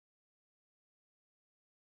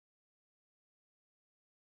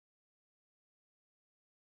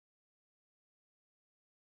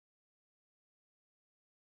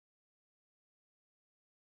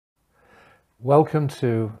Welcome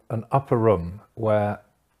to an upper room where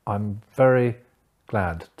I'm very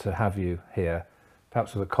glad to have you here,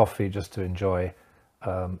 perhaps with a coffee just to enjoy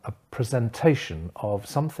a presentation of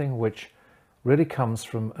something which really comes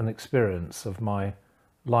from an experience of my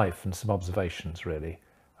life and some observations really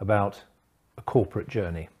about a corporate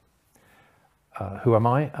journey. Who am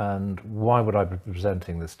I and why would I be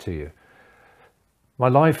presenting this to you? My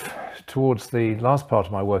life towards the last part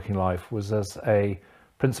of my working life was as a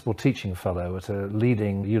principal teaching fellow at a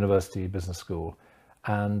leading university business school,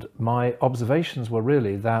 and my observations were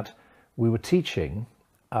really that we were teaching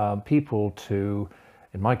people to,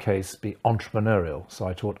 in my case, be entrepreneurial. So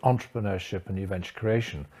I taught entrepreneurship and new venture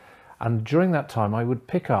creation, and during that time I would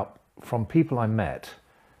pick up from people I met,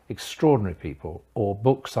 extraordinary people, or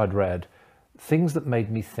books I'd read, things that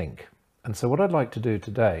made me think. And so what I'd like to do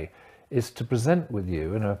today is to present with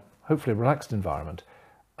you in a hopefully relaxed environment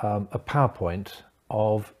a PowerPoint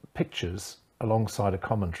of pictures alongside a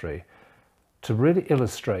commentary to really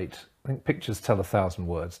illustrate, I think pictures tell 1,000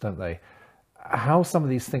 words, don't they, how some of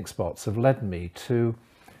these think spots have led me to,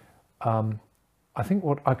 I think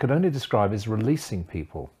what I could only describe is releasing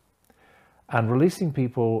people, and releasing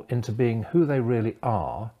people into being who they really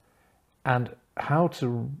are, and how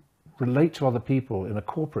to relate to other people in a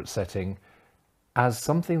corporate setting as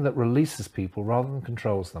something that releases people rather than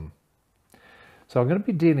controls them. So I'm going to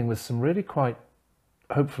be dealing with some really quite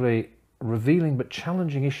hopefully revealing but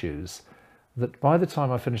challenging issues that by the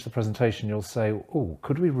time I finish the presentation you'll say, oh,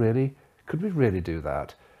 could we really do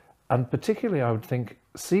that? And particularly I would think,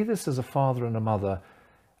 see this as a father and a mother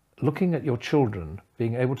looking at your children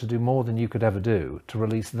being able to do more than you could ever do to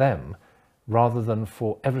release them rather than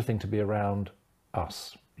for everything to be around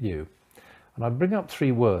us, you. And I bring up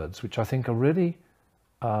three words which I think are really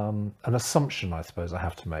an assumption, I suppose I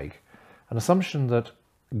have to make. An assumption that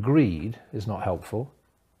greed is not helpful,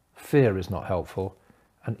 fear is not helpful,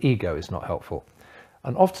 and ego is not helpful.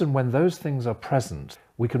 And often when those things are present,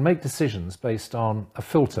 we can make decisions based on a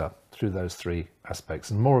filter through those three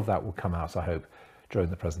aspects, and more of that will come out, I hope, during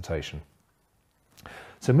the presentation.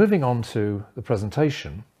 So moving on to the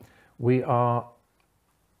presentation, we are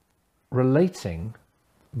relating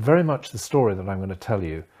very much the story that I'm going to tell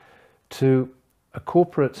you to a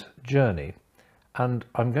corporate journey, and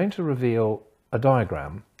I'm going to reveal a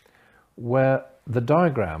diagram where the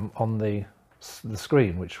diagram on the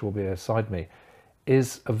screen, which will be beside me,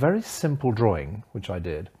 is a very simple drawing which I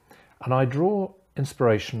did, and I draw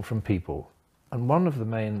inspiration from people, and one of the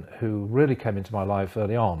main who really came into my life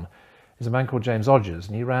early on is a man called James Odgers,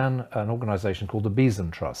 and he ran an organisation called the Beeson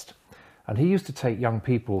Trust, and he used to take young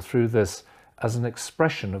people through this as an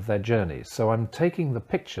expression of their journeys. So I'm taking the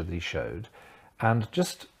picture that he showed and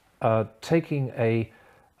just taking a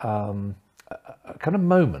kind of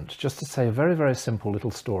moment just to say a very, very simple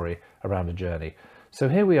little story around a journey. So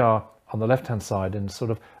here we are on the left-hand side in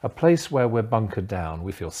sort of a place where we're bunkered down.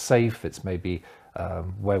 We feel safe. It's maybe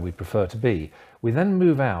where we prefer to be. We then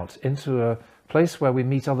move out into a place where we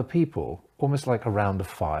meet other people, almost like around a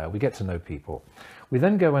fire. We get to know people. We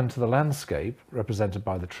then go into the landscape, represented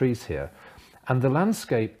by the trees here, and the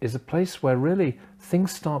landscape is a place where really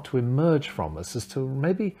things start to emerge from us as to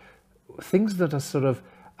maybe things that are sort of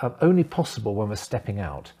only possible when we're stepping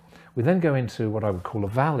out. We then go into what I would call a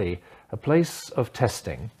valley, a place of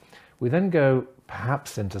testing. We then go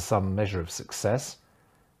perhaps into some measure of success.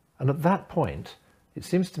 And at that point, it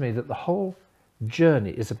seems to me that the whole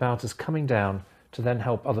journey is about us coming down to then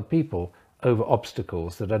help other people over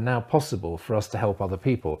obstacles that are now possible for us to help other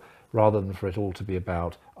people, rather than for it all to be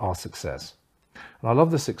about our success. And I love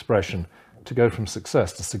this expression, to go from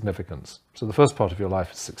success to significance. So the first part of your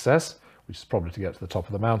life is success, which is probably to get to the top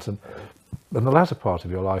of the mountain. And the latter part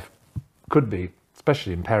of your life could be,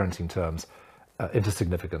 especially in parenting terms, into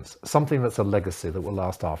significance, something that's a legacy that will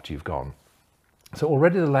last after you've gone. So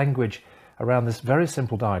already the language around this very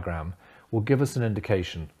simple diagram will give us an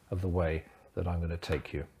indication of the way that I'm going to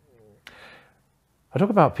take you. I talk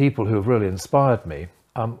about people who have really inspired me.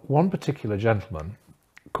 One particular gentleman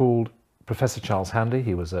called Professor Charles Handy.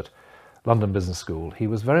 He was at London Business School. He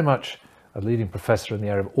was very much a leading professor in the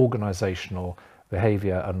area of organisational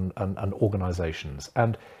behaviour and organisations.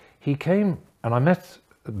 And he came, and I met,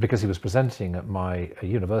 because he was presenting at my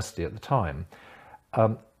university at the time,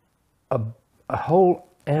 a whole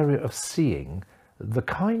area of seeing the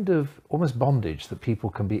kind of almost bondage that people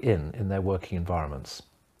can be in their working environments.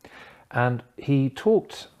 And he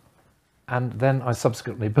talked, and then I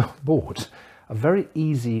subsequently bought a very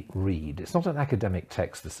easy read. It's not an academic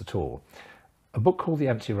text, this at all. A book called The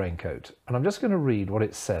Empty Raincoat. And I'm just going to read what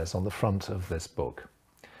it says on the front of this book.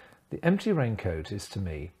 The empty raincoat is to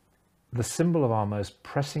me the symbol of our most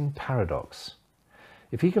pressing paradox.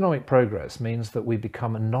 If economic progress means that we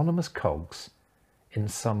become anonymous cogs in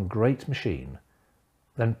some great machine,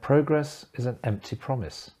 then progress is an empty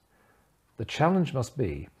promise. The challenge must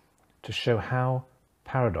be to show how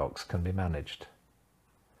paradox can be managed.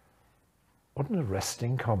 What an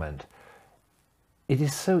arresting comment. It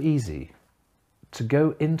is so easy to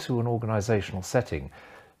go into an organizational setting,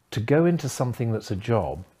 to go into something that's a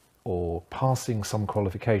job or passing some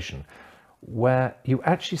qualification, where you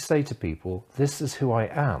actually say to people, this is who I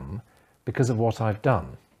am because of what I've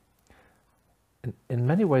done. In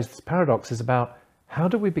many ways, this paradox is about how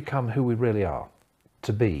do we become who we really are,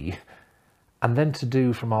 to be, and then to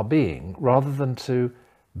do from our being, rather than to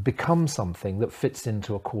become something that fits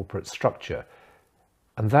into a corporate structure.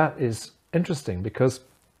 And that is interesting because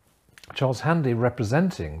Charles Handy,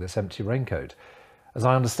 representing this empty raincoat, as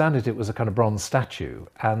I understand it, it was a kind of bronze statue,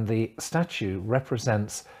 and the statue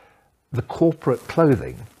represents the corporate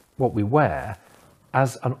clothing, what we wear,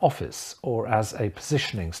 as an office or as a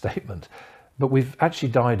positioning statement. But we've actually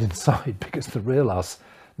died inside because the real us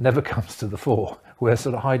never comes to the fore. We're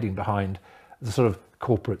sort of hiding behind the sort of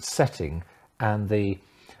corporate setting and the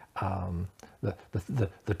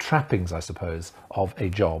trappings, I suppose, of a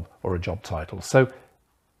job or a job title. So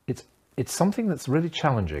it's something that's really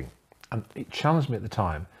challenging, and it challenged me at the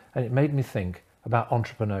time, and it made me think about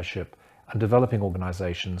entrepreneurship and developing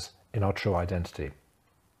organizations in our true identity.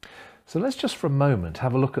 So let's just for a moment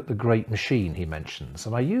have a look at the great machine he mentions.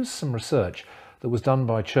 And I used some research that was done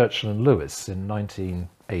by Churchill and Lewis in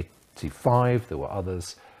 1985. There were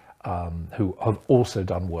others who have also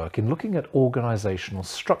done work in looking at organizational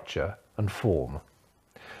structure and form.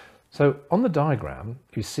 So on the diagram,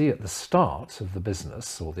 you see at the start of the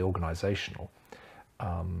business or the organizational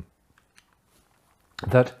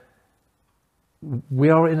that we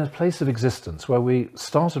are in a place of existence where we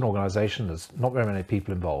start an organization, there's not very many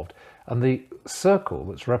people involved, and the circle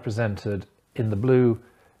that's represented in the blue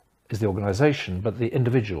is the organization, but the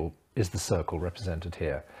individual is the circle represented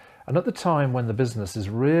here. And at the time when the business is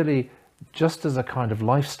really just as a kind of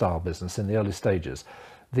lifestyle business in the early stages,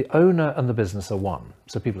 the owner and the business are one.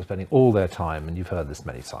 So people are spending all their time, and you've heard this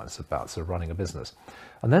many times about sort of running a business.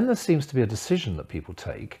 And then there seems to be a decision that people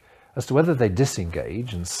take as to whether they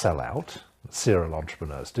disengage and sell out. Serial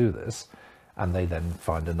entrepreneurs do this, and they then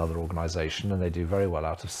find another organization, and they do very well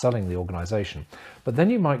out of selling the organization. But then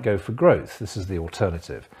you might go for growth. This is the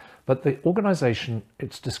alternative. But the organization,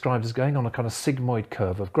 it's described as going on a kind of sigmoid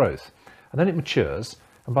curve of growth. And then it matures,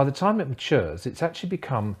 and by the time it matures, it's actually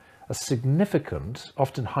become a significant,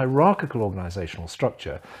 often hierarchical organizational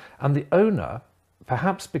structure. And the owner,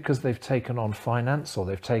 perhaps because they've taken on finance or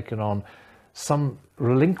they've taken on some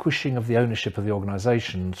relinquishing of the ownership of the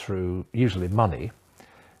organization through usually money,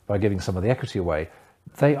 by giving some of the equity away,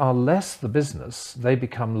 they are less the business, they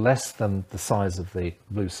become less than the size of the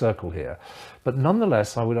blue circle here. But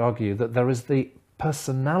nonetheless, I would argue that there is the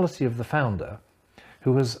personality of the founder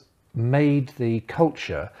who has made the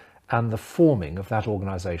culture and the forming of that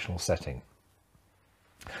organizational setting.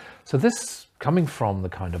 So this, coming from the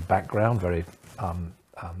kind of background, very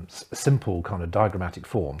simple kind of diagrammatic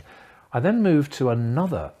form, I then moved to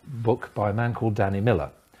another book by a man called Danny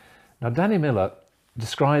Miller. Now, Danny Miller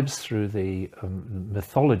describes through the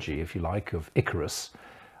mythology, if you like, of Icarus.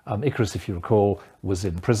 Icarus, if you recall, was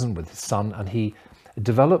in prison with his son, and he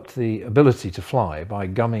developed the ability to fly by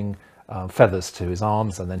gumming feathers to his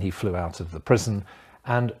arms, and then he flew out of the prison.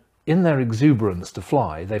 And in their exuberance to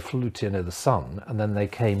fly, they flew too near the sun, and then they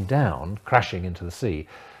came down, crashing into the sea.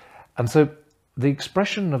 And so the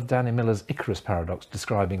expression of Danny Miller's Icarus paradox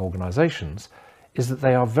describing organizations is that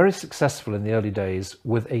they are very successful in the early days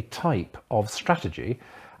with a type of strategy,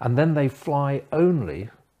 and then they fly only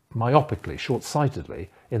myopically, short-sightedly,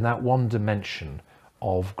 in that one dimension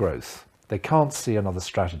of growth. They can't see another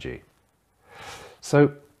strategy.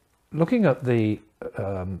 So looking at this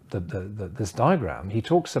diagram, he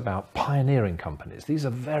talks about pioneering companies. These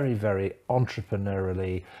are very, very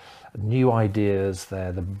entrepreneurially new ideas.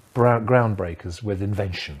 They're the groundbreakers with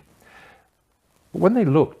invention. When they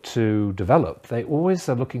look to develop, they always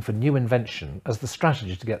are looking for new invention as the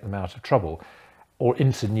strategy to get them out of trouble or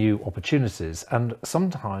into new opportunities. And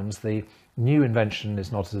sometimes the new invention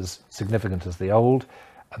is not as significant as the old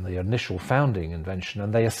and the initial founding invention,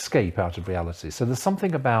 and they escape out of reality. So there's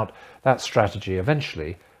something about that strategy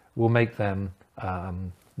eventually will make them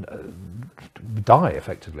die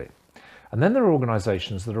effectively. And then there are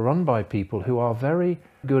organizations that are run by people who are very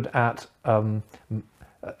good at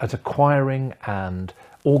acquiring and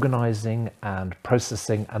organizing and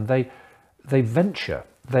processing, and they venture.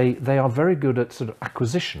 They are very good at sort of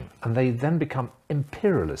acquisition, and they then become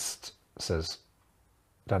imperialist says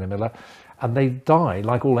Danny Miller, and they die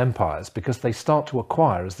like all empires because they start to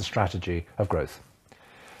acquire as the strategy of growth.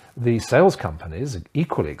 The sales companies,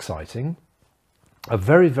 equally exciting, are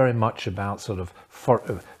very, very much about sort of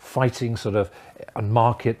fighting sort of on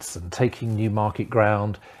markets and taking new market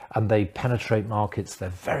ground, and they penetrate markets. They're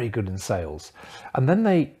very good in sales. And then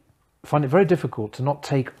they find it very difficult to not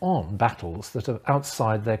take on battles that are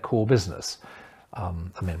outside their core business. I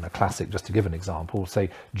mean, a classic, just to give an example, say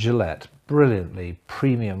Gillette, brilliantly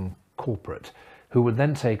premium corporate, who would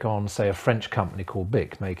then take on, say, a French company called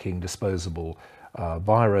Bic, making disposable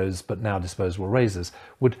biros, but now disposable razors,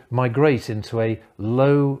 would migrate into a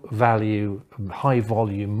low value, high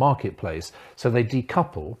volume marketplace. So they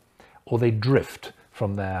decouple or they drift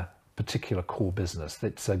from their particular core business.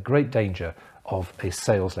 It's a great danger of a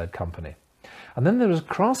sales-led company. And then there's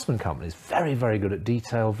craftsman companies, very, very good at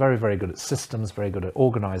detail, very, very good at systems, very good at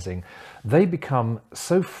organizing. They become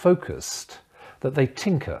so focused that they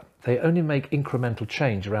tinker. They only make incremental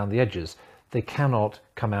change around the edges. They cannot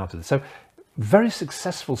come out of it. So very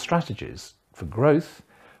successful strategies for growth,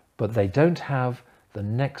 but they don't have the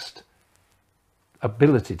next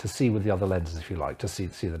ability to see with the other lenses, if you like, to see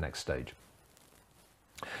the next stage.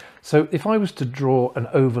 So if I was to draw an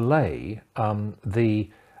overlay, the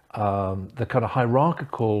kind of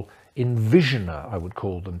hierarchical envisioner, I would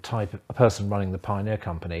call them, type of person running the pioneer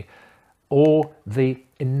company, or the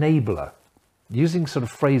enabler, using sort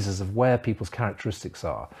of phrases of where people's characteristics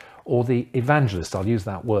are, or the evangelist, I'll use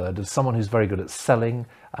that word, of someone who's very good at selling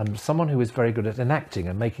and someone who is very good at enacting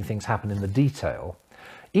and making things happen in the detail.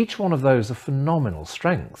 Each one of those are phenomenal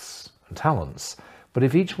strengths and talents, but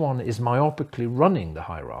if each one is myopically running the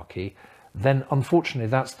hierarchy, then unfortunately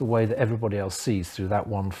that's the way that everybody else sees through that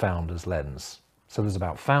one founder's lens. So there's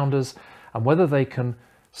about founders and whether they can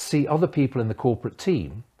see other people in the corporate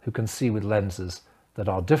team who can see with lenses that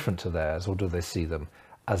are different to theirs, or do they see them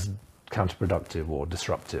as counterproductive or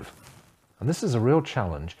disruptive? And this is a real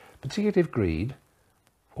challenge, particularly if greed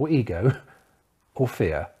or ego or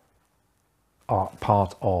fear are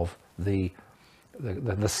part of the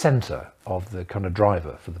center of the kind of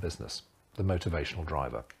driver for the business, the motivational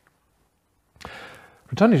driver.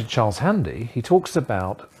 Returning to Charles Handy, he talks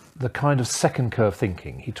about the kind of second curve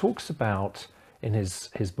thinking. He talks about, in his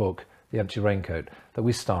book, The Empty Raincoat, that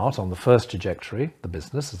we start on the first trajectory, the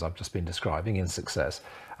business, as I've just been describing, in success.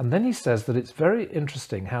 And then he says that it's very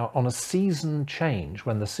interesting how on a season change,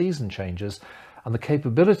 when the season changes, and the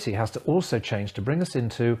capability has to also change to bring us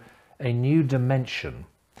into a new dimension.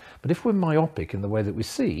 But if we're myopic in the way that we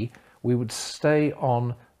see, we would stay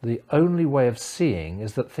on the only way of seeing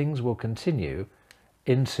is that things will continue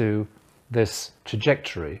into this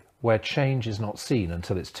trajectory where change is not seen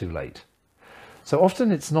until it's too late. So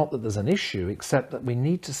often it's not that there's an issue, except that we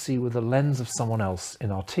need to see with the lens of someone else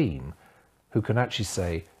in our team who can actually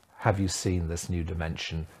say, have you seen this new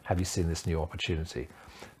dimension? Have you seen this new opportunity?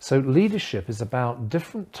 So leadership is about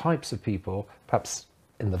different types of people, perhaps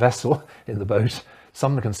in the vessel, in the boat,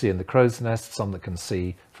 some that can see in the crow's nest, some that can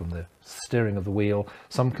see from the steering of the wheel,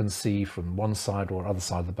 some can see from one side or other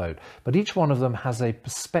side of the boat. But each one of them has a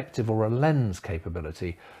perspective or a lens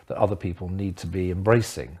capability that other people need to be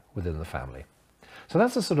embracing within the family. So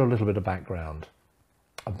that's a sort of little bit of background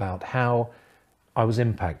about how I was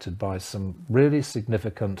impacted by some really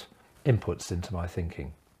significant inputs into my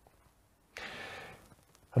thinking.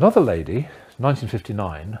 Another lady,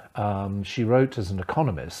 1959, she wrote as an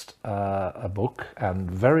economist a book, and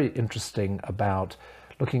very interesting, about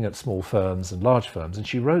looking at small firms and large firms. And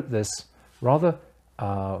she wrote this rather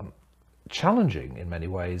challenging in many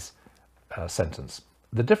ways sentence.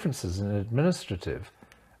 The differences in administrative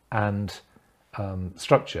and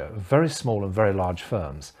structure of very small and very large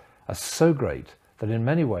firms are so great that in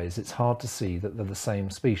many ways it's hard to see that they're the same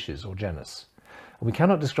species or genus. And we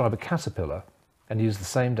cannot describe a caterpillar and use the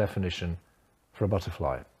same definition for a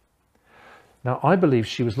butterfly. Now, I believe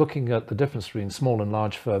she was looking at the difference between small and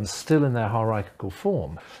large firms still in their hierarchical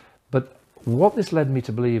form. But what this led me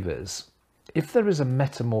to believe is, if there is a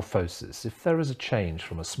metamorphosis, if there is a change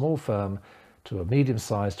from a small firm to a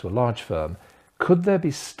medium-sized to a large firm, could there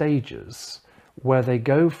be stages where they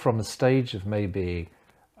go from a stage of maybe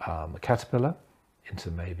a caterpillar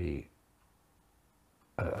into maybe,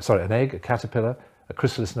 an egg, a caterpillar, a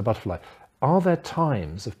chrysalis and a butterfly? Are there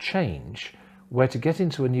times of change where to get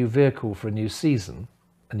into a new vehicle for a new season,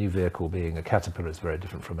 a new vehicle being a caterpillar is very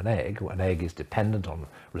different from an egg. An egg is dependent on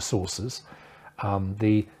resources.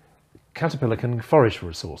 The caterpillar can forage for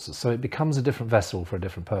resources, so it becomes a different vessel for a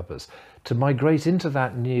different purpose. To migrate into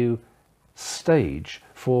that new stage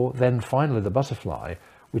for then finally the butterfly,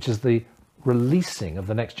 which is the releasing of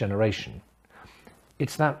the next generation.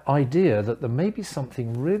 it's that idea that there may be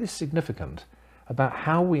something really significant about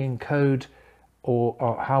how we encode or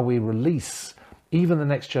how we release even the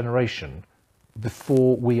next generation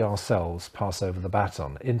before we ourselves pass over the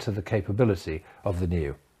baton into the capability of the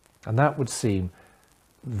new. And that would seem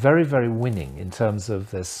very, very winning in terms of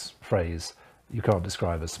this phrase, you can't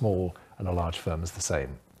describe a small and a large firm as the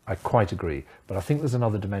same. I quite agree, but I think there's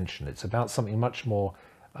another dimension. It's about something much more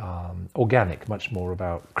organic, much more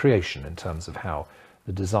about creation in terms of how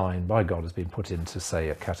the design by God has been put into, say,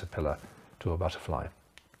 a caterpillar to a butterfly.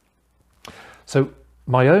 So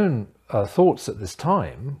my own thoughts at this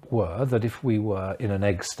time were that if we were in an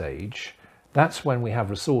egg stage, that's when we have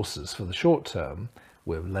resources for the short term.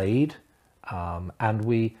 We're laid and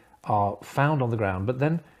we are found on the ground, but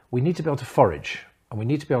then we need to be able to forage, and we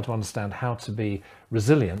need to be able to understand how to be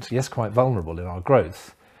resilient, yes, quite vulnerable in our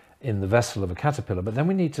growth in the vessel of a caterpillar, but then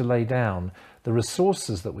we need to lay down the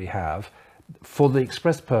resources that we have for the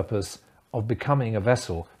express purpose of becoming a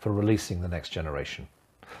vessel for releasing the next generation.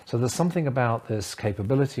 So there's something about this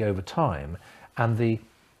capability over time and the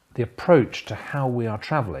approach to how we are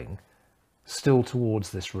traveling still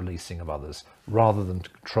towards this releasing of others rather than to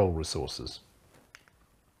control resources.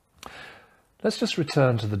 Let's just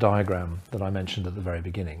return to the diagram that I mentioned at the very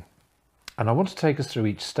beginning. And I want to take us through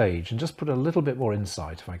each stage and just put a little bit more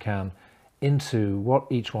insight, if I can, into what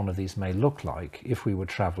each one of these may look like if we were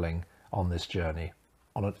traveling on this journey,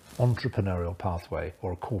 on an entrepreneurial pathway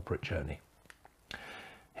or a corporate journey.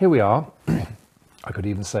 Here we are, I could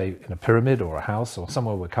even say in a pyramid or a house or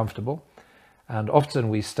somewhere we're comfortable. And often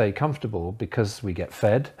we stay comfortable because we get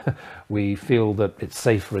fed. We feel that it's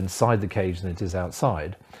safer inside the cage than it is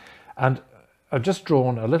outside. And I've just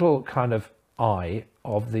drawn a little kind of eye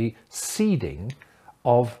of the seeding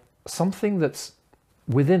of something that's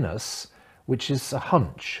within us, which is a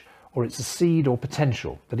hunch, or it's a seed or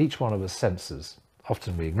potential that each one of us senses.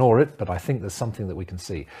 Often we ignore it, but I think there's something that we can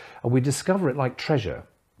see. And we discover it like treasure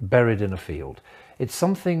buried in a field. It's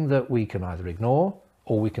something that we can either ignore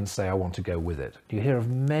or we can say, I want to go with it. You hear of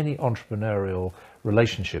many entrepreneurial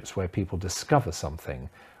relationships where people discover something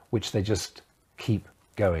which they just keep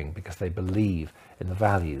going because they believe in the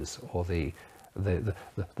values or the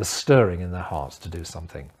stirring in their hearts to do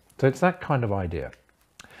something. So it's that kind of idea.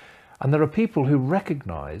 And there are people who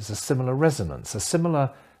recognize a similar resonance, a similar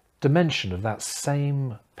dimension of that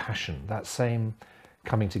same passion, that same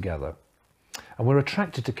coming together. And we're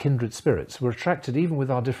attracted to kindred spirits. We're attracted, even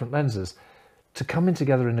with our different lenses, to coming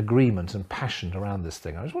together in agreement and passion around this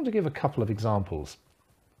thing. I just want to give a couple of examples.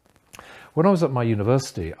 When I was at my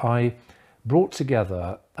university, I brought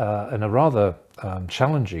together in a rather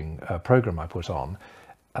challenging program I put on,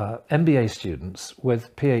 MBA students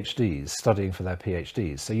with PhDs studying for their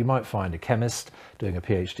PhDs. So you might find a chemist doing a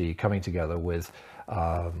PhD coming together with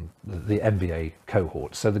the MBA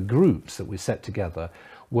cohort. So the groups that we set together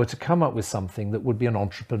were to come up with something that would be an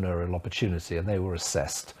entrepreneurial opportunity, and they were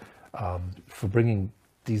assessed for bringing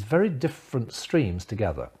these very different streams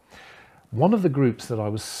together. One of the groups that I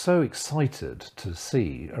was so excited to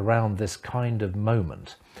see around this kind of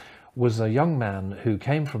moment was a young man who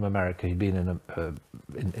came from America. He'd been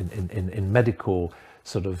in medical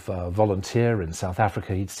sort of volunteer in South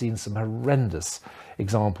Africa. He'd seen some horrendous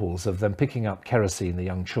examples of them picking up kerosene, the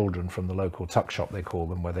young children from the local tuck shop, they call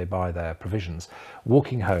them, where they buy their provisions,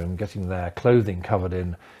 walking home, getting their clothing covered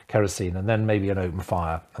in kerosene, and then maybe an open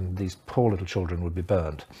fire, and these poor little children would be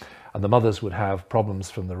burned. And the mothers would have problems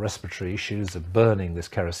from the respiratory issues of burning this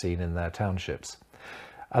kerosene in their townships.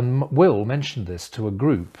 And Will mentioned this to a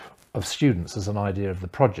group of students as an idea of the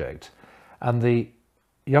project. And the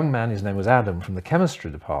young man, his name was Adam, from the chemistry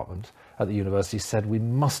department at the university, said, we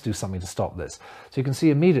must do something to stop this. So you can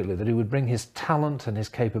see immediately that he would bring his talent and his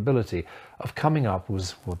capability of coming up,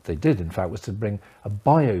 was what they did, in fact, was to bring a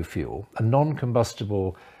biofuel, a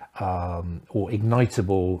non-combustible or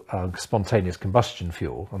ignitable spontaneous combustion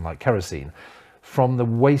fuel, unlike kerosene, from the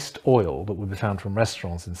waste oil that would be found from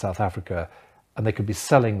restaurants in South Africa. And they could be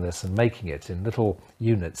selling this and making it in little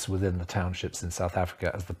units within the townships in South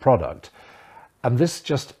Africa as the product. And this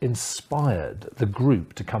just inspired the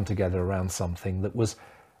group to come together around something that was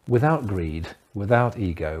without greed, without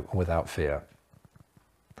ego, and without fear.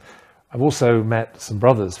 I've also met some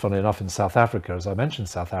brothers, funnily enough, in South Africa, as I mentioned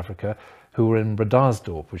South Africa, who were in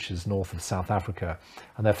Bredasdorp, which is north of South Africa,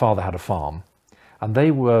 and their father had a farm. And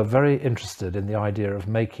they were very interested in the idea of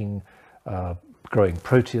making, growing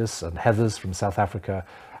proteus and heathers from South Africa.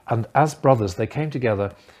 And as brothers, they came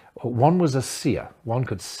together One was a seer, one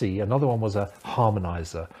could see, another one was a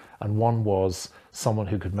harmonizer, and one was someone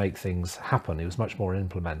who could make things happen. He was much more an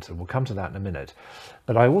implementer. We'll come to that in a minute.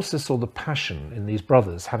 But I also saw the passion in these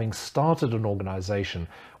brothers, having started an organization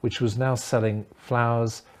which was now selling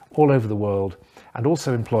flowers all over the world and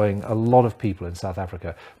also employing a lot of people in South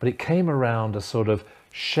Africa. But it came around a sort of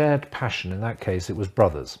shared passion. In that case, it was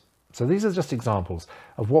brothers. So these are just examples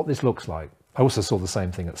of what this looks like. I also saw the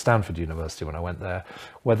same thing at Stanford University when I went there,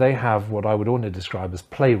 where they have what I would only describe as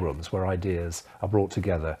playrooms, where ideas are brought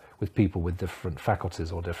together with people with different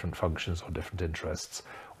faculties or different functions or different interests,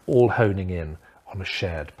 all honing in on a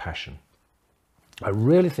shared passion. I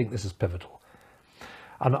really think this is pivotal.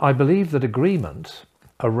 And I believe that agreement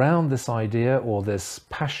around this idea or this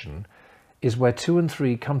passion is where two and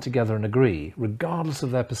three come together and agree, regardless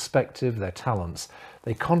of their perspective, their talents.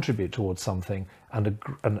 They contribute towards something, and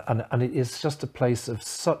it is just a place of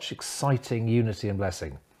such exciting unity and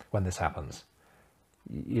blessing when this happens.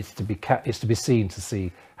 It's to be seen to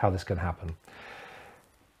see how this can happen.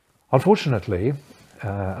 Unfortunately,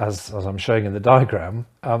 as I'm showing in the diagram,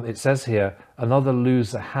 it says here, another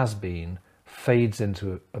loser has been, fades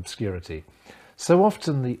into obscurity. So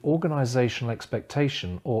often the organizational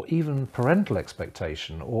expectation or even parental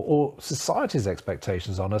expectation or society's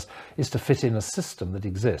expectations on us is to fit in a system that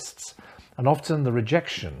exists. And often the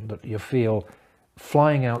rejection that you feel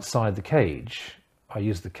flying outside the cage, I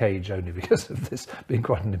use the cage only because of this being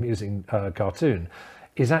quite an amusing cartoon,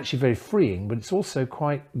 is actually very freeing, but it's also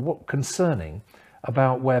quite concerning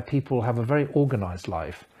about where people have a very organized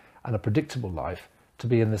life and a predictable life. To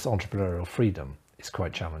be in this entrepreneurial freedom is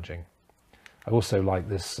quite challenging. I also like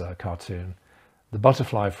this cartoon, the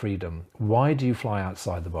butterfly freedom. Why do you fly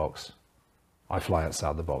outside the box? I fly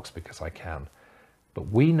outside the box because I can.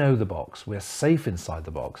 But we know the box. We're safe inside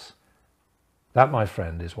the box. That, my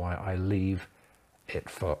friend, is why I leave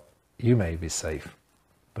it for you may be safe,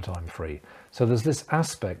 but I'm free. So there's this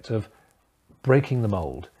aspect of breaking the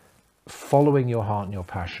mold, following your heart and your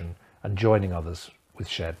passion, and joining others with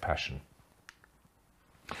shared passion.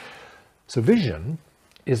 So vision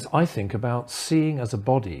is, I think, about seeing as a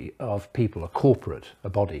body of people, a corporate, a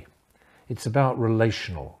body. It's about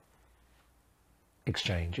relational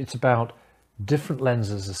exchange. It's about different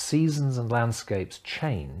lenses. As seasons and landscapes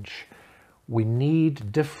change, we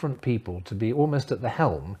need different people to be almost at the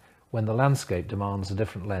helm when the landscape demands a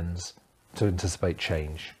different lens to anticipate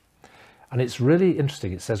change. And it's really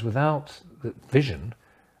interesting. It says without the vision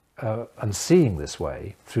and seeing this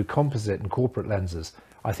way through composite and corporate lenses,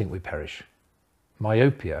 I think we perish.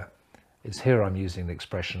 Myopia is, here I'm using the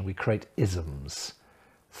expression, we create isms,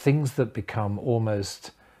 things that become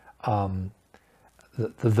almost the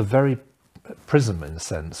very prism in a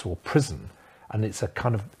sense, or prison, and it's a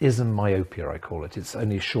kind of ism myopia, I call it. It's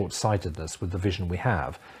only short-sightedness with the vision we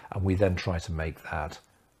have, and we then try to make that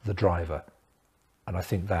the driver. And I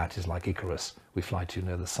think that is like Icarus. We fly too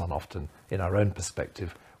near the sun often in our own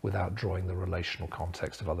perspective without drawing the relational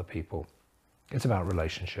context of other people. It's about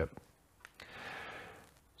relationship.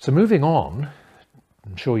 So moving on,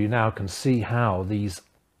 I'm sure you now can see how these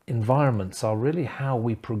environments are really how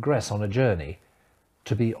we progress on a journey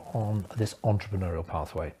to be on this entrepreneurial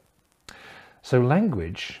pathway. So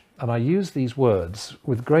language, and I use these words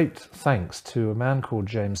with great thanks to a man called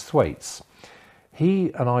James Thwaites.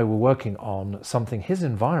 He and I were working on something, his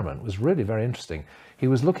environment was really very interesting. He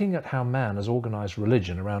was looking at how man has organized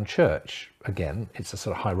religion around church. Again, it's a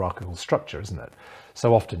sort of hierarchical structure, isn't it?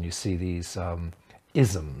 So often you see these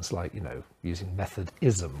isms, like, using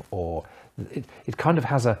methodism, or it kind of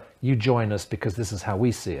has a, you join us because this is how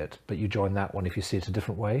we see it, but you join that one if you see it a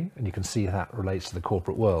different way, and you can see that relates to the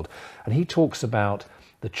corporate world. And he talks about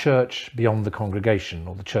the church beyond the congregation,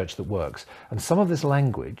 or the church that works. And some of this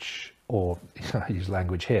language, or I use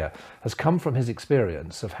language here, has come from his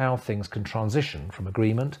experience of how things can transition from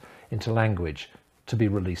agreement into language to be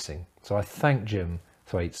releasing. So I thank Jim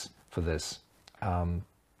Thwaites for this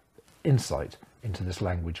insight into this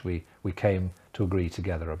language we came to agree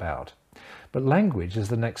together about. But language is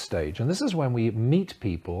the next stage, and this is when we meet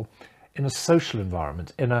people in a social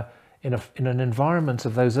environment, in an environment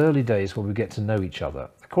of those early days where we get to know each other.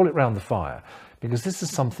 I call it round the fire, because this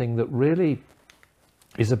is something that really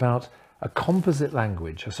is about a composite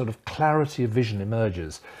language, a sort of clarity of vision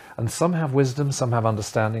emerges, and some have wisdom, some have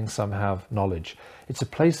understanding, some have knowledge. It's a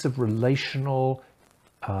place of relational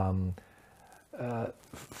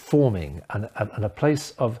forming, and a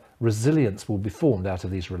place of resilience will be formed out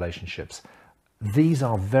of these relationships. These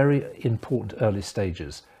are very important early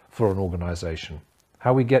stages for an organization.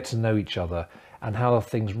 How we get to know each other, and how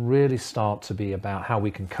things really start to be about how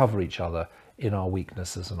we can cover each other in our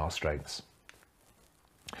weaknesses and our strengths.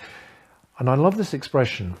 And I love this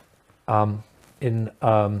expression in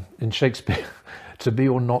Shakespeare, to be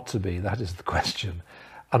or not to be, that is the question.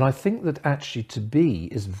 And I think that actually to be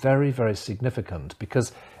is very, very significant,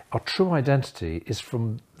 because our true identity is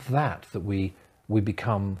from that we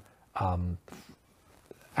become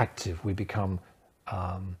active, we become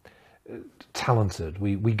talented,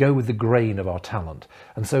 we go with the grain of our talent.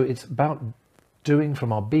 And so it's about doing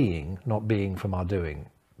from our being, not being from our doing.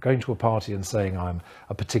 Going to a party and saying I'm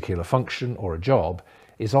a particular function or a job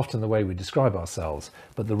is often the way we describe ourselves,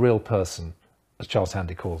 but the real person, as Charles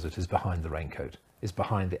Handy calls it, is behind the raincoat, is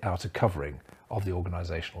behind the outer covering of the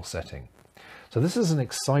organizational setting. So this is an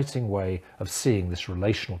exciting way of seeing this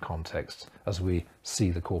relational context as we see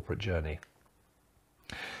the corporate journey.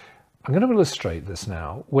 I'm going to illustrate this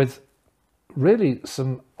now with really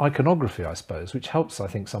some iconography, I suppose, which helps, I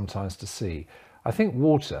think, sometimes to see. I think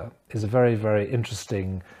water is a very, very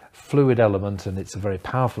interesting fluid element, and it's a very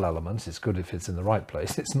powerful element. It's good if it's in the right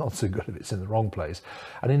place. It's not so good if it's in the wrong place.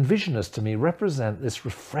 And envisioners, to me, represent this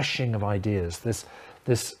refreshing of ideas.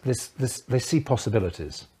 They see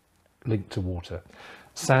possibilities linked to water.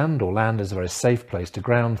 Sand or land is a very safe place to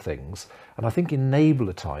ground things. And I think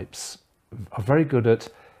enabler types are very good at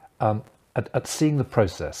seeing the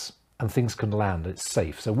process, and things can land. It's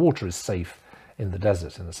safe. So water is safe in the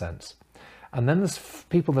desert, in a sense. And then there's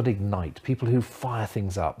people that ignite, people who fire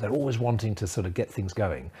things up. They're always wanting to sort of get things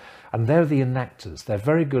going. And they're the enactors. They're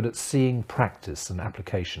very good at seeing practice and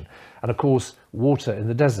application. And of course, water in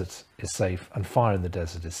the desert is safe and fire in the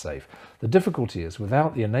desert is safe. The difficulty is,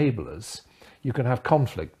 without the enablers, you can have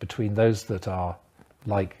conflict between those that are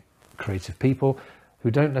like creative people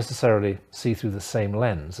who don't necessarily see through the same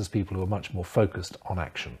lens as people who are much more focused on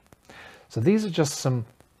action. So these are just some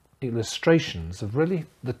illustrations of really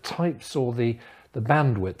the types or the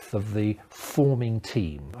bandwidth of the forming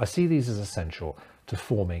team. I see these as essential to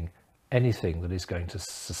forming anything that is going to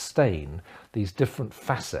sustain these different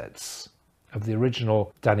facets of the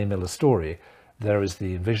original Danny Miller story. There is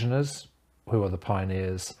the envisioners, who are the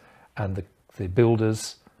pioneers, and the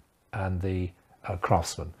builders and the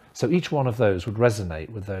craftsmen. So each one of those would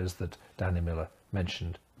resonate with those that Danny Miller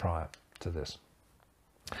mentioned prior to this.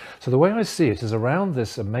 So the way I see it is around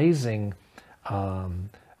this amazing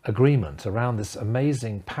agreement, around this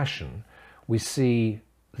amazing passion, we see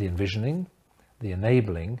the envisioning, the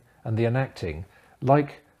enabling, and the enacting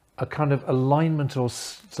like a kind of alignment or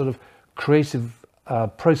sort of creative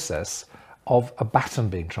process of a baton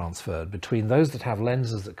being transferred between those that have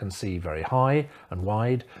lenses that can see very high and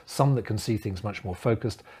wide, some that can see things much more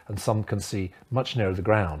focused, and some can see much nearer the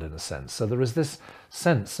ground, in a sense. So there is this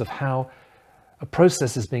sense of how a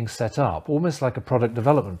process is being set up, almost like a product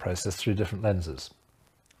development process through different lenses.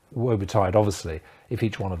 Woe betide, obviously, if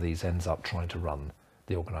each one of these ends up trying to run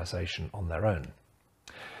the organization on their own.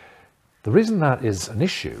 The reason that is an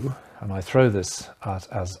issue, and I throw this out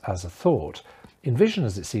as a thought,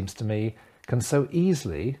 envisioners, it seems to me, can so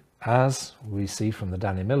easily, as we see from the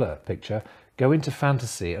Danny Miller picture, go into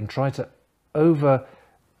fantasy and try to over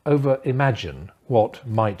imagine what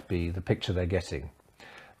might be the picture they're getting.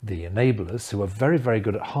 The enablers, who are very, very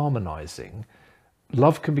good at harmonizing,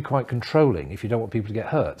 love can be quite controlling if you don't want people to get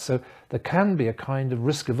hurt. So there can be a kind of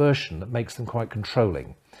risk aversion that makes them quite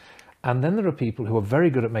controlling. And then there are people who are very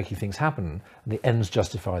good at making things happen, and the ends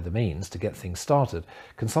justify the means to get things started,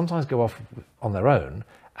 can sometimes go off on their own,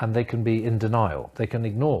 and they can be in denial. They can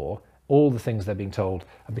ignore all the things they're being told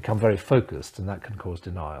and become very focused, and that can cause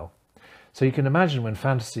denial. So you can imagine when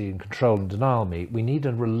fantasy and control and denial meet, we need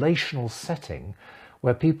a relational setting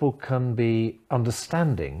where people can be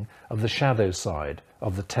understanding of the shadow side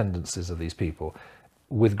of the tendencies of these people.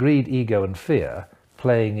 With greed, ego, and fear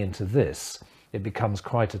playing into this, it becomes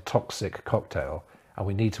quite a toxic cocktail, and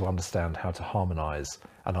we need to understand how to harmonize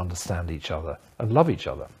and understand each other and love each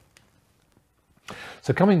other.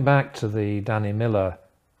 So coming back to the Danny Miller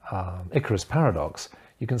Icarus paradox,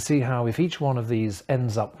 you can see how if each one of these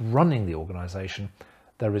ends up running the organization,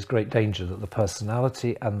 there is great danger that the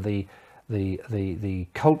personality and the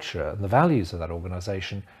culture and the values of that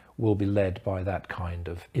organization will be led by that kind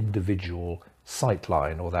of individual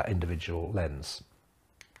sightline or that individual lens.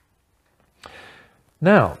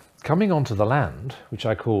 Now, coming onto the land, which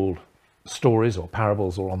I called stories or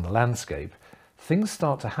parables or on the landscape, things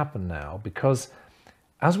start to happen now, because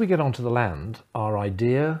as we get onto the land, our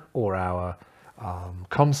idea or our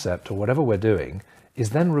concept or whatever we're doing is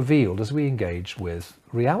then revealed as we engage with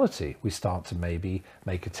reality. We start to maybe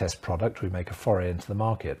make a test product, we make a foray into the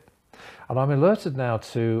market. And I'm alerted now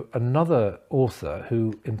to another author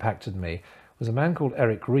who impacted me, was a man called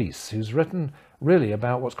Eric Ries, who's written really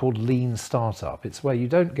about what's called lean startup. It's where you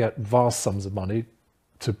don't get vast sums of money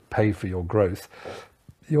to pay for your growth,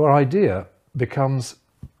 your idea becomes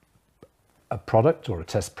a product or a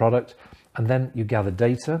test product, and then you gather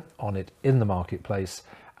data on it in the marketplace,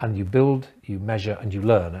 and you build, you measure, and you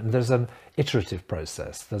learn. And there's an iterative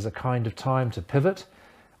process. There's a kind of time to pivot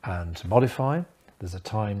and to modify. There's a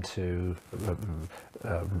time to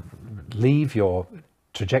leave your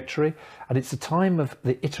trajectory, and it's a time of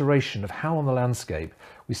the iteration of how on the landscape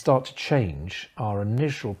we start to change our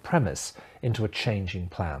initial premise into a changing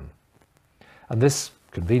plan. And this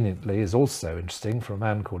conveniently is also interesting for a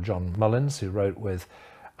man called John Mullins, who wrote with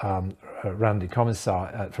Randy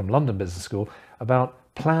Commissar from London Business School about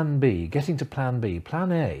Plan B, getting to Plan B.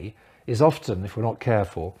 Plan A is often, if we're not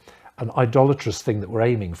careful, an idolatrous thing that we're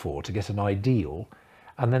aiming for to get an ideal,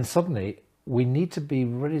 and then suddenly we need to be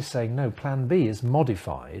really saying, no, Plan B is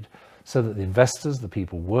modified so that the investors, the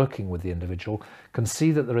people working with the individual, can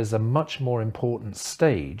see that there is a much more important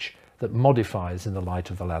stage that modifies in the light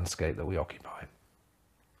of the landscape that we occupy.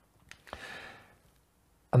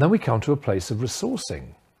 And then we come to a place of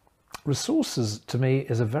resourcing. Resources, to me,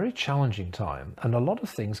 is a very challenging time, and a lot of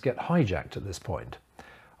things get hijacked at this point.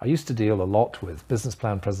 I used to deal a lot with business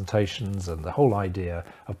plan presentations and the whole idea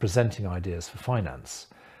of presenting ideas for finance.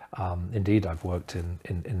 Indeed, I've worked in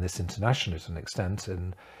this internationally to an extent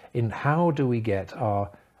in how do we get our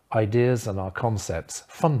ideas and our concepts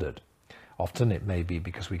funded. Often it may be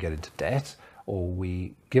because we get into debt or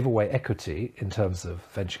we give away equity in terms of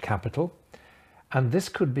venture capital. And this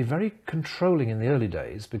could be very controlling in the early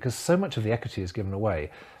days because so much of the equity is given away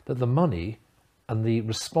that the money and the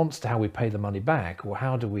response to how we pay the money back, or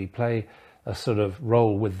how do we play a sort of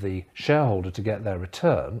role with the shareholder to get their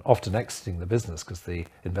return, often exiting the business because the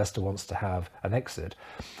investor wants to have an exit,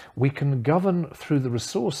 we can govern through the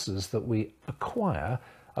resources that we acquire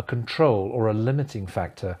a control or a limiting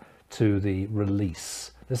factor to the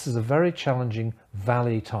release. This is a very challenging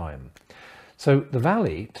valley time. So the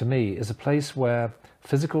valley, to me, is a place where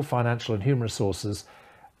physical, financial and human resources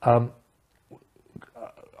are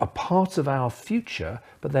part of our future,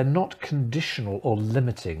 but they're not conditional or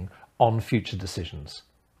limiting on future decisions.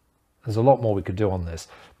 There's a lot more we could do on this,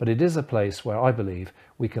 but it is a place where I believe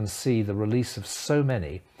we can see the release of so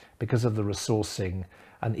many because of the resourcing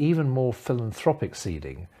and even more philanthropic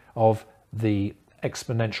seeding of the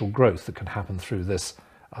exponential growth that can happen through this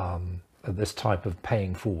this type of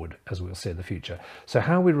paying forward, as we'll see in the future. So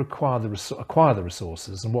how we acquire the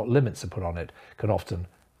resources and what limits are put on it can often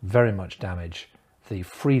very much damage the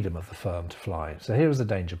freedom of the firm to fly. So here is the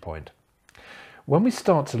danger point. When we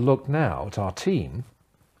start to look now at our team,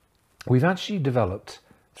 we've actually developed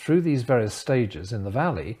through these various stages in the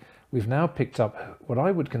valley, we've now picked up what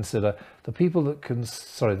I would consider the people that can,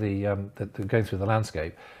 that are going through the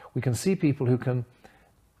landscape. We can see people who can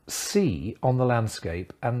see on the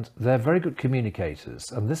landscape, and they're very good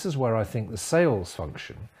communicators. And this is where I think the sales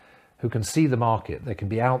function, who can see the market, they can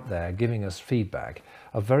be out there giving us feedback,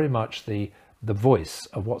 are very much the voice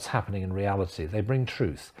of what's happening in reality. They bring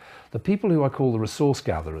truth. The people who I call the resource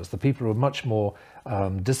gatherers, the people who are much more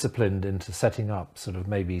disciplined into setting up sort of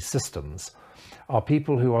maybe systems, are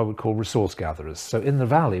people who I would call resource gatherers. So in the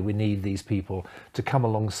valley, we need these people to come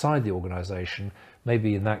alongside the organization,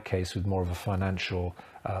 maybe in that case with more of a financial,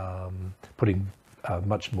 putting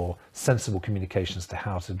much more sensible communications to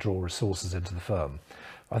how to draw resources into the firm.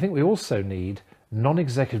 I think we also need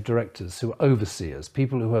non-executive directors who are overseers,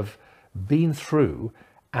 people who have been through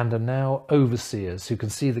and are now overseers who can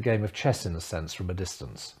see the game of chess in a sense from a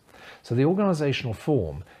distance. So the organizational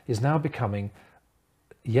form is now becoming,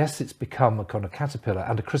 yes, it's become a kind of caterpillar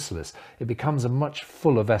and a chrysalis. It becomes a much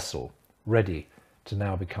fuller vessel, ready to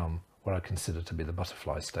now become what I consider to be the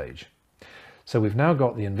butterfly stage. So we've now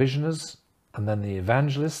got the envisioners and then the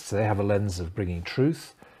evangelists. They have a lens of bringing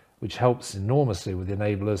truth, which helps enormously with the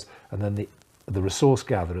enablers, and then the resource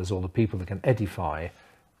gatherers, or the people that can edify,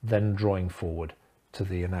 then drawing forward to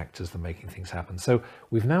the enactors, the making things happen. So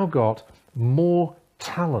we've now got more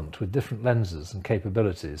talent with different lenses and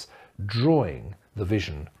capabilities, drawing the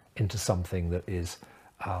vision into something that is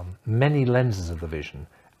many lenses of the vision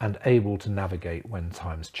and able to navigate when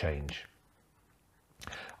times change.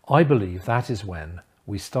 I believe that is when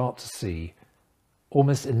we start to see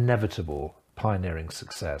almost inevitable pioneering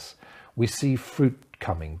success. We see fruit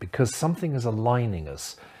coming because something is aligning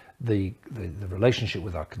us, the relationship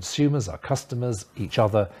with our consumers, our customers, each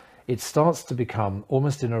other. It starts to become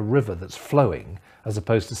almost in a river that's flowing as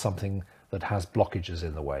opposed to something that has blockages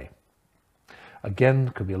in the way. Again,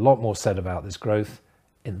 could be a lot more said about this growth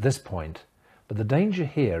at this point, but the danger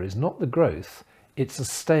here is not the growth, it's the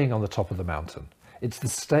staying on the top of the mountain. It's the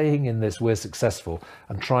staying in this we're successful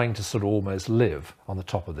and trying to sort of almost live on the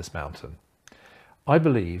top of this mountain. I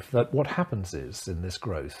believe that what happens is, in this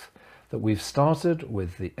growth, that we've started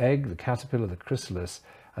with the egg, the caterpillar, the chrysalis,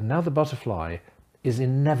 and now the butterfly is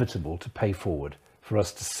inevitable to pay forward for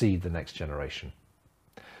us to seed the next generation.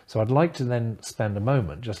 So I'd like to then spend a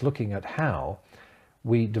moment just looking at how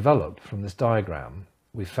we developed from this diagram.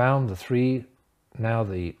 We found the three, now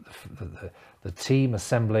the team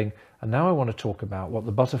assembling, and now I want to talk about what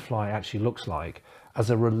the butterfly actually looks like as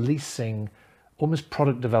a releasing, almost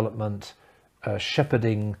product development,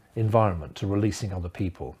 shepherding environment to releasing other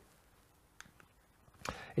people.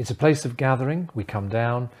 It's a place of gathering. We come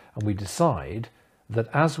down and we decide that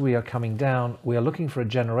as we are coming down, we are looking for a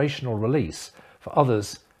generational release for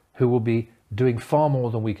others who will be doing far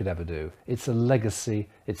more than we could ever do. It's a legacy,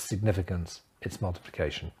 it's significance, it's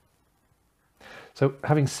multiplication. So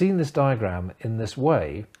having seen this diagram in this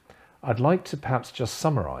way, I'd like to perhaps just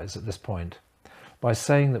summarize at this point by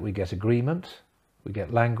saying that we get agreement, we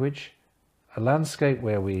get language, a landscape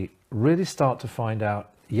where we really start to find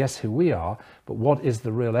out, yes, who we are, but what is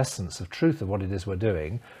the real essence of truth of what it is we're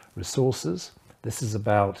doing. Resources. This is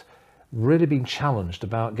about really being challenged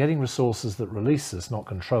about getting resources that release us, not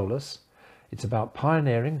control us. It's about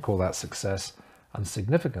pioneering, call that success, and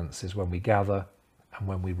significance is when we gather and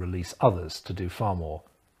when we release others to do far more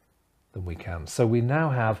than we can. So we now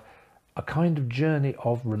have a kind of journey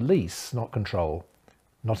of release, not control,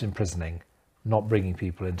 not imprisoning, not bringing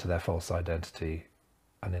people into their false identity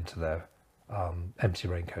and into their empty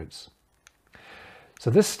raincoats. So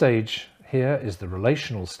this stage here is the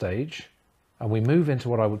relational stage, and we move into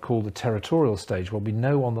what I would call the territorial stage, where we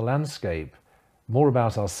know on the landscape more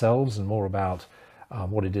about ourselves and more about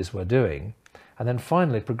what it is we're doing. And then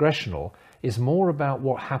finally, progressional is more about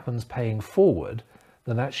what happens paying forward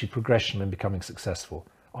than actually progressional in becoming successful.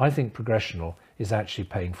 I think progressional is actually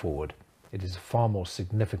paying forward. It is far more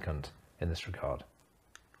significant in this regard.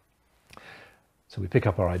 So we pick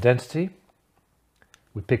up our identity,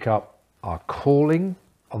 we pick up our calling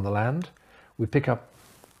on the land, we pick up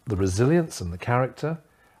the resilience and the character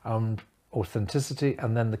and authenticity,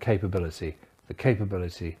 and then the capability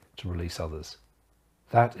to release others.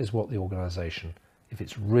 That is what the organisation, if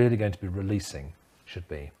it's really going to be releasing, should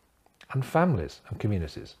be. And families and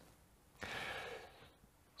communities.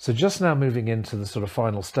 So just now moving into the sort of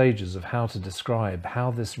final stages of how to describe how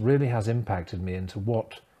this really has impacted me into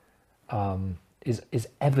what is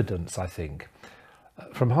evidence, I think.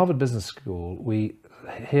 From Harvard Business School, we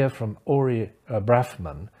hear from Ori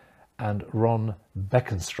Brafman and Ron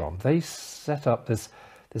Beckenstrom. They set up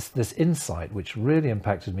this insight, which really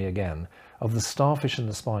impacted me again, of the starfish and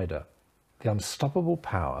the spider, the unstoppable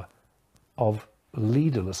power of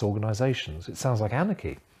leaderless organizations. It sounds like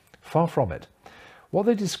anarchy. Far from it. What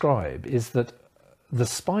they describe is that the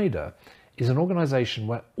spider is an organization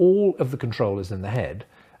where all of the control is in the head,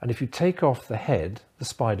 and if you take off the head, the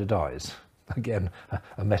spider dies. Again,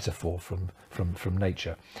 a metaphor from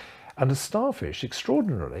nature. And a starfish,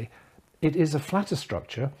 extraordinarily, it is a flatter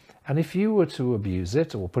structure, and if you were to abuse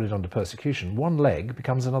it or put it under persecution, one leg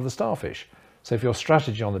becomes another starfish. So if your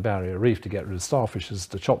strategy on the barrier reef to get rid of starfish is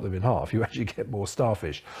to chop them in half, you actually get more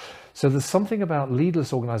starfish. So there's something about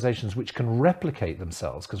leaderless organizations which can replicate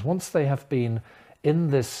themselves, because once they have been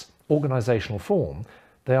in this organizational form,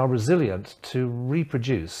 they are resilient to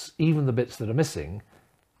reproduce even the bits that are missing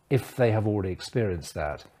if they have already experienced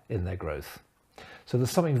that in their growth. So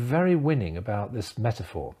there's something very winning about this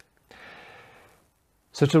metaphor.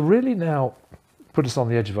 So to really now put us on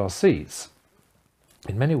the edge of our seats,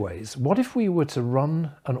 in many ways, what if we were to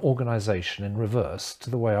run an organization in reverse to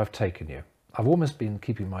the way I've taken you? I've almost been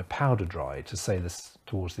keeping my powder dry to say this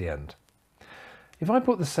towards the end. If I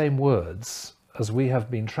put the same words as we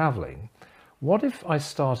have been traveling, what if I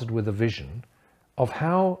started with a vision of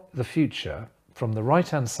how the future, from the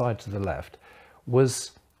right-hand side to the left,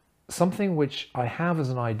 was something which I have as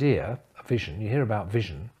an idea, a vision. You hear about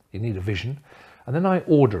vision, you need a vision, and then I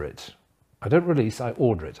order it. I don't release, I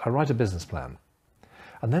order it. I write a business plan.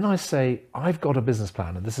 And then I say, I've got a business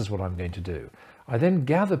plan and this is what I'm going to do. I then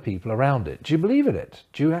gather people around it. Do you believe in it?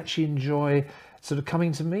 Do you actually enjoy sort of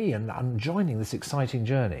coming to me and joining this exciting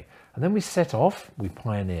journey? And then we set off, we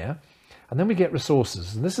pioneer, and then we get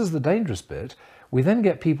resources. And this is the dangerous bit. We then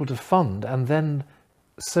get people to fund and then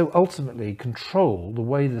so ultimately control the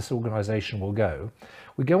way this organization will go.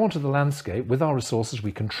 We go onto the landscape with our resources,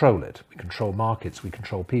 we control it. We control markets, we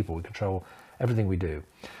control people, we control everything we do.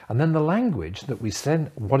 And then the language that we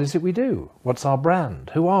send, what is it we do? What's our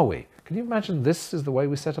brand? Who are we? Can you imagine this is the way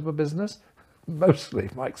we set up a business? Mostly,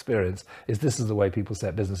 my experience is this is the way people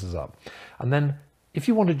set businesses up. And then if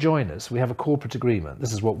you want to join us, we have a corporate agreement.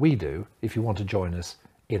 This is what we do if you want to join us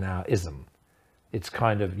in our ism. It's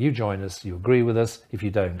kind of, you join us, you agree with us. If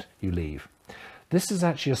you don't, you leave. This is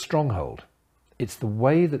actually a stronghold. It's the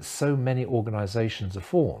way that so many organizations are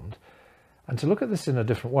formed. And to look at this in a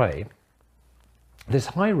different way, this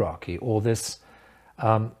hierarchy, or this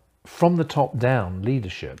from the top down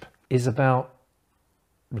leadership, is about,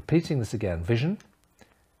 repeating this again, vision,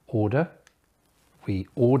 order. We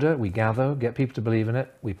order, we gather, get people to believe in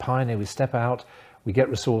it, we pioneer, we step out, we get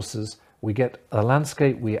resources, we get a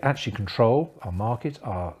landscape we actually control, our market,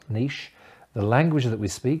 our niche. The language that we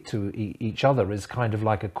speak to each other is kind of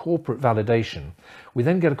like a corporate validation. We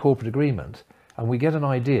then get a corporate agreement, and we get an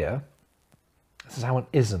idea. This is how an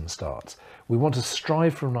ism starts. We want to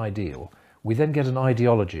strive for an ideal. We then get an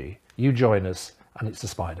ideology. You join us, and it's a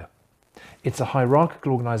spider. It's a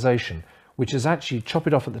hierarchical organization which is actually chop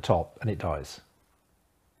it off at the top and it dies.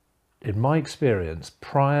 In my experience,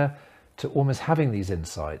 prior to almost having these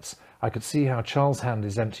insights, I could see how Charles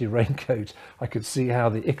Handy's empty raincoat, I could see how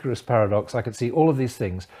the Icarus paradox, I could see all of these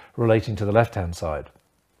things relating to the left-hand side.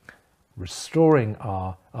 Restoring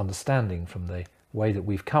our understanding from the way that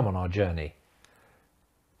we've come on our journey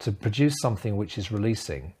to produce something which is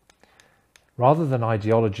releasing, rather than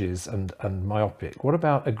ideologies and myopic. What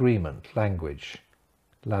about agreement, language,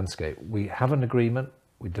 landscape? We have an agreement,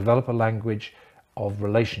 we develop a language of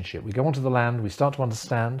relationship. We go onto the land, we start to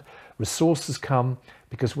understand, resources come,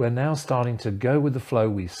 because we're now starting to go with the flow.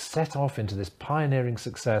 We set off into this pioneering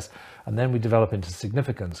success, and then we develop into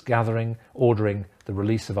significance, gathering, ordering, the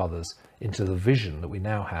release of others into the vision that we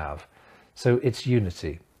now have. So it's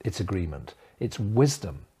unity, it's agreement, it's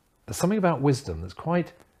wisdom. There's something about wisdom that's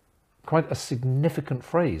quite a significant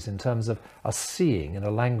phrase in terms of us seeing in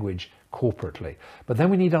a language corporately. But then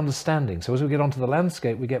we need understanding. So as we get onto the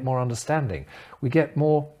landscape, we get more understanding. We get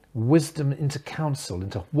more wisdom into counsel,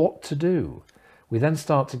 into what to do. We then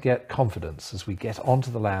start to get confidence as we get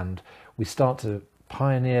onto the land. We start to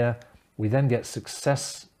pioneer. We then get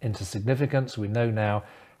success into significance. We know now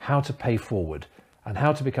how to pay forward and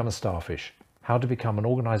how to become a starfish, how to become an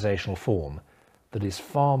organizational form that is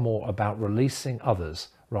far more about releasing others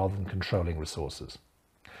rather than controlling resources.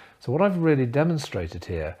 So what I've really demonstrated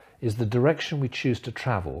here is the direction we choose to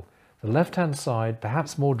travel. The left-hand side,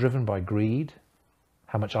 perhaps more driven by greed,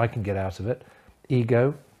 how much I can get out of it,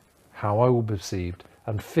 ego, how I will be perceived,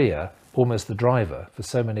 and fear, almost the driver for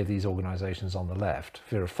so many of these organizations on the left.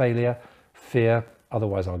 Fear of failure, fear,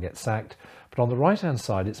 otherwise I'll get sacked. But on the right-hand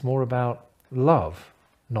side, it's more about love,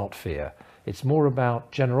 not fear. It's more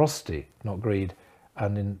about generosity, not greed,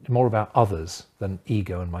 and more about others than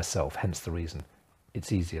ego and myself, hence the reason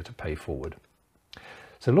it's easier to pay forward.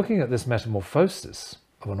 So looking at this metamorphosis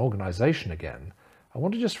of an organization again, I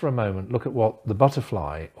want to just for a moment look at what the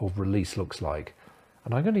butterfly of release looks like.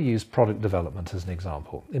 And I'm going to use product development as an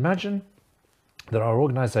example. Imagine that our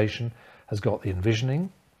organization has got the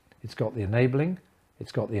envisioning, it's got the enabling,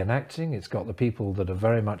 it's got the enacting, it's got the people that are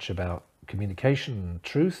very much about communication and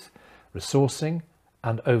truth, resourcing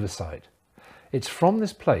and oversight. It's from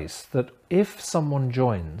this place that if someone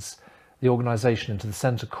joins the organization into the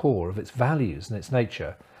center core of its values and its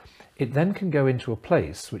nature, it then can go into a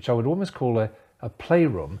place which I would almost call a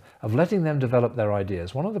playroom of letting them develop their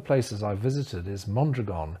ideas. One of the places I've visited is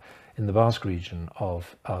Mondragon in the Basque region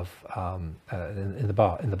in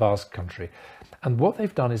the Basque country. And what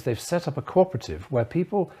they've done is they've set up a cooperative where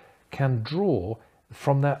people can draw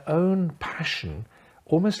from their own passion,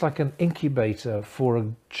 almost like an incubator for a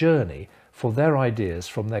journey for their ideas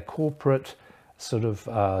from their corporate sort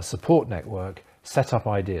of support network, set up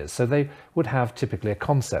ideas. So they would have typically a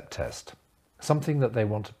concept test, something that they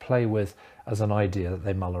want to play with as an idea that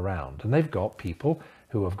they mull around. And they've got people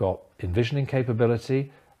who have got envisioning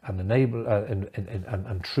capability and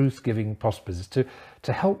and truth-giving possibilities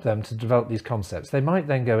to help them to develop these concepts. They might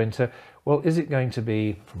then go into, well, is it going to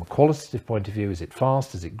be, from a qualitative point of view, is it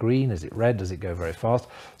fast, is it green, is it red, does it go very fast?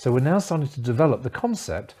 So we're now starting to develop the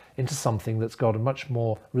concept into something that's got a much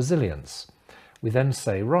more resilience. We then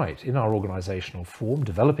say, right, in our organizational form,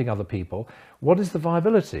 developing other people, what is the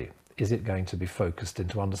viability? Is it going to be focused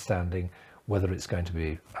into understanding whether it's going to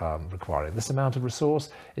be requiring this amount of resource?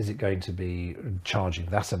 Is it going to be charging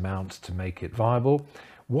that amount to make it viable?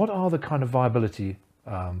 What are the kind of viability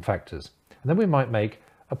factors? And then we might make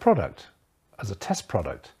a product as a test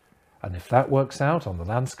product. And if that works out on the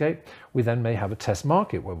landscape, we then may have a test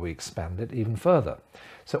market where we expand it even further.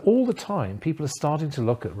 So all the time, people are starting to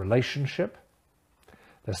look at relationship,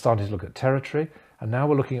 they're starting to look at territory, and now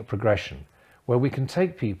we're looking at progression, where we can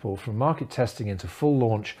take people from market testing into full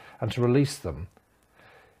launch and to release them.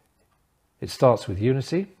 It starts with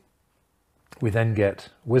unity, we then get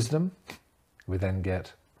wisdom, we then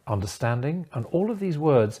get understanding, and all of these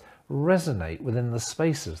words resonate within the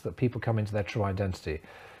spaces that people come into their true identity.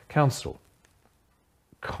 Counsel,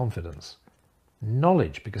 confidence,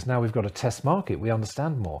 knowledge, because now we've got a test market, we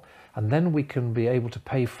understand more, and then we can be able to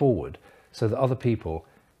pay forward so that other people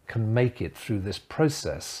can make it through this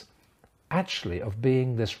process actually of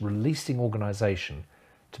being this releasing organization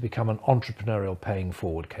to become an entrepreneurial paying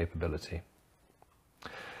forward capability.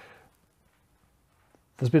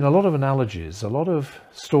 There's been a lot of analogies, a lot of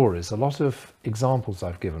stories, a lot of examples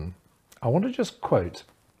I've given. I want to just quote,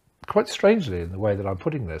 quite strangely in the way that I'm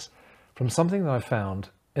putting this, from something that I found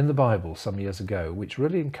in the Bible some years ago, which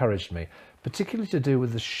really encouraged me, particularly to do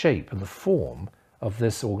with the shape and the form of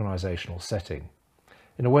this organizational setting.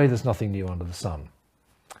 In a way, there's nothing new under the sun.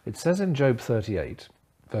 It says in Job 38,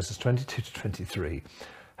 verses 22 to 23,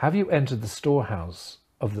 "Have you entered the storehouse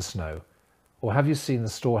of the snow, or have you seen the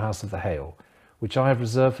storehouse of the hail, which I have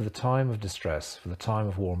reserved for the time of distress, for the time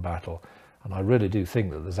of war and battle?" And I really do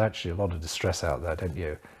think that there's actually a lot of distress out there, don't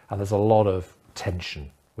you? And there's a lot of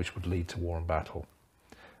tension which would lead to war and battle.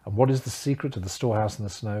 And what is the secret of the storehouse in the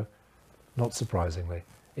snow? Not surprisingly,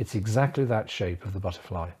 it's exactly that shape of the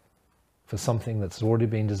butterfly, for something that's already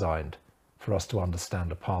been designed for us to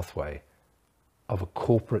understand a pathway of a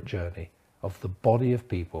corporate journey, of the body of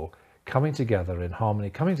people coming together in harmony,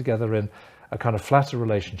 coming together in a kind of flatter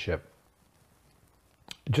relationship.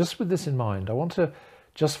 Just with this in mind, I want to,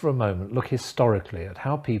 just for a moment, look historically at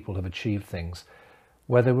how people have achieved things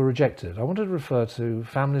where they were rejected. I want to refer to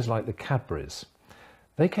families like the Cadburys.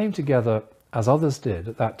 They came together, as others did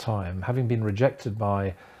at that time, having been rejected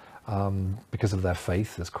by, because of their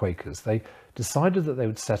faith as Quakers. They decided that they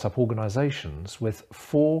would set up organizations with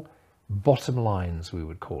 4 bottom lines, we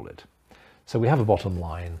would call it. So we have a bottom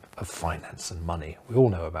line of finance and money. We all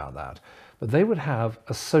know about that. But they would have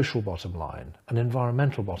a social bottom line, an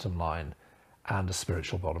environmental bottom line, and a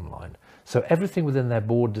spiritual bottom line. So everything within their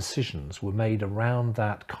board decisions were made around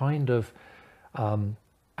that kind of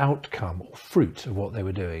outcome or fruit of what they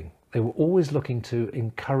were doing. They were always looking to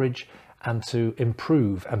encourage and to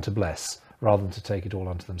improve and to bless, rather than to take it all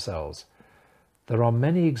onto themselves. There are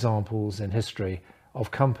many examples in history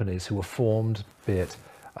of companies who were formed, be it,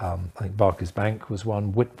 I think Barclays Bank was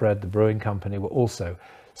one, Whitbread, the brewing company, were also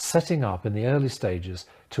setting up in the early stages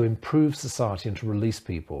to improve society and to release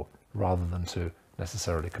people rather than to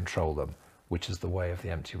necessarily control them, which is the way of the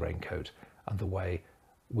empty raincoat and the way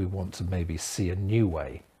we want to maybe see a new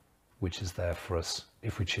way, which is there for us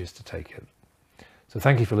if we choose to take it. So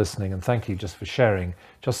thank you for listening, and thank you just for sharing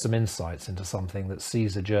just some insights into something that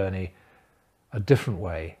sees a journey a different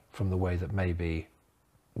way from the way that maybe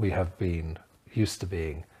we have been used to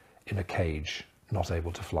being in a cage, not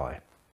able to fly.